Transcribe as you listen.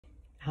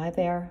Hi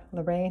there,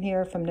 Lorraine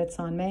here from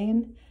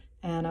KnitsonMain,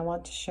 and I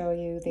want to show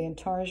you the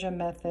Intarsia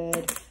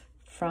method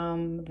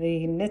from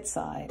the knit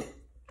side.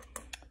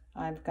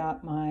 I've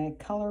got my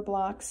color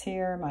blocks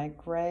here, my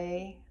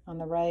gray on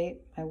the right,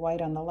 my white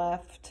on the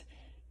left,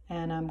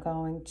 and I'm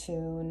going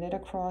to knit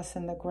across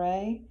in the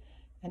gray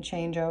and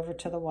change over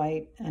to the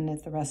white and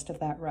knit the rest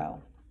of that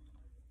row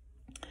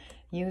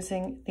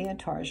using the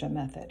Intarsia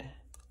method.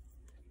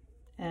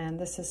 And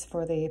this is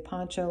for the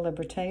Poncho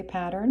Liberté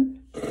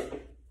pattern,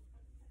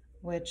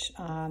 which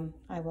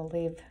I will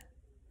leave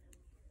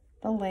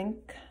the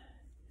link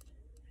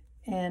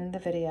in the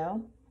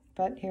video.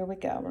 But here we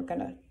go. We're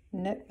going to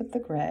knit with the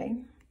gray.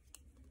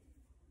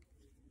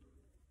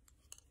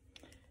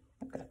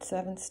 I've got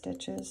 7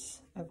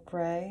 stitches of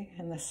gray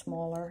in the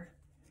smaller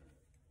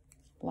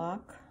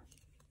block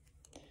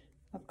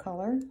of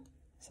color.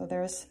 So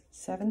there's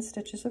 7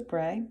 stitches of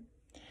gray.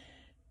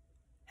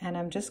 And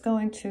I'm just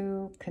going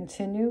to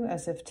continue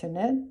as if to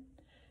knit.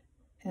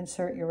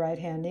 Insert your right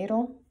hand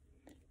needle.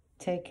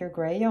 Take your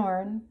gray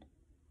yarn,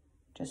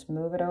 just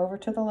move it over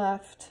to the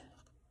left,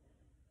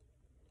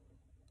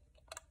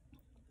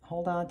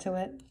 hold on to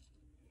it,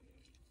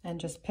 and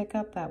just pick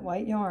up that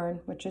white yarn,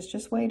 which is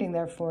just waiting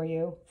there for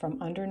you,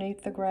 from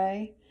underneath the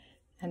gray,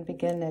 and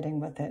begin knitting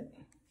with it.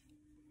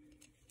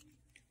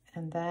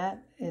 And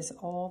that is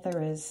all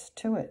there is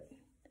to it.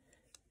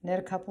 Knit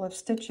a couple of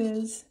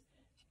stitches,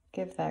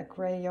 give that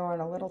gray yarn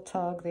a little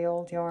tug, the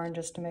old yarn,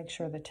 just to make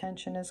sure the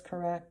tension is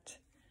correct,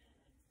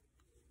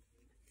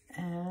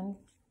 and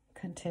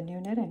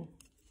continue knitting.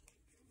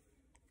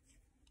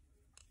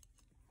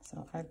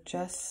 So I've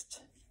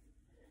just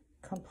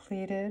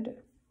completed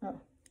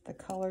the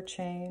color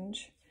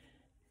change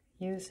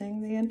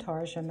using the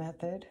Intarsia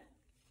method.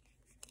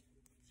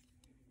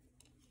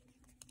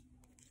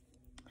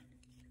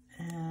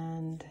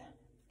 And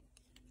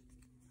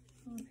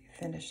let me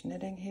finish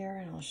knitting here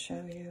and I'll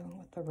show you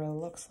what the row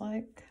looks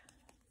like.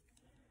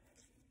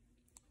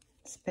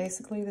 It's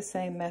basically the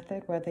same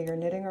method whether you're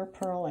knitting or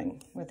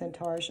purling with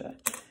Intarsia.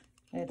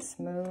 It's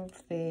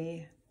move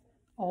the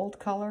old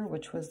color,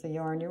 which was the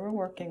yarn you were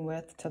working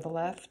with, to the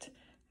left,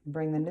 and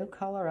bring the new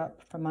color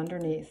up from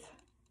underneath.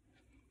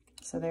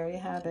 So there you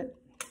have it.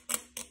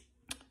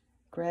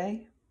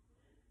 Gray,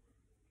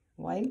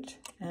 white,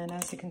 and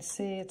as you can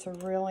see, it's a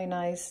really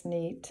nice,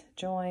 neat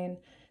join.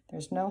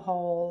 There's no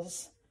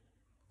holes.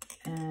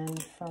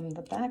 And from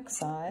the back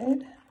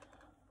side,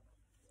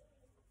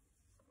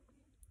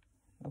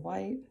 the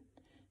white,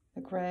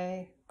 the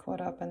gray,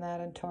 caught up in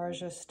that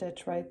Intarsia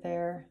stitch right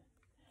there.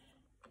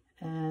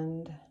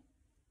 And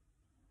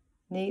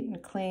neat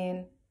and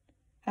clean,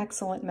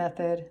 excellent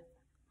method,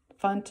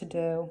 fun to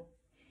do.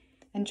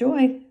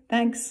 Enjoy,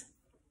 thanks.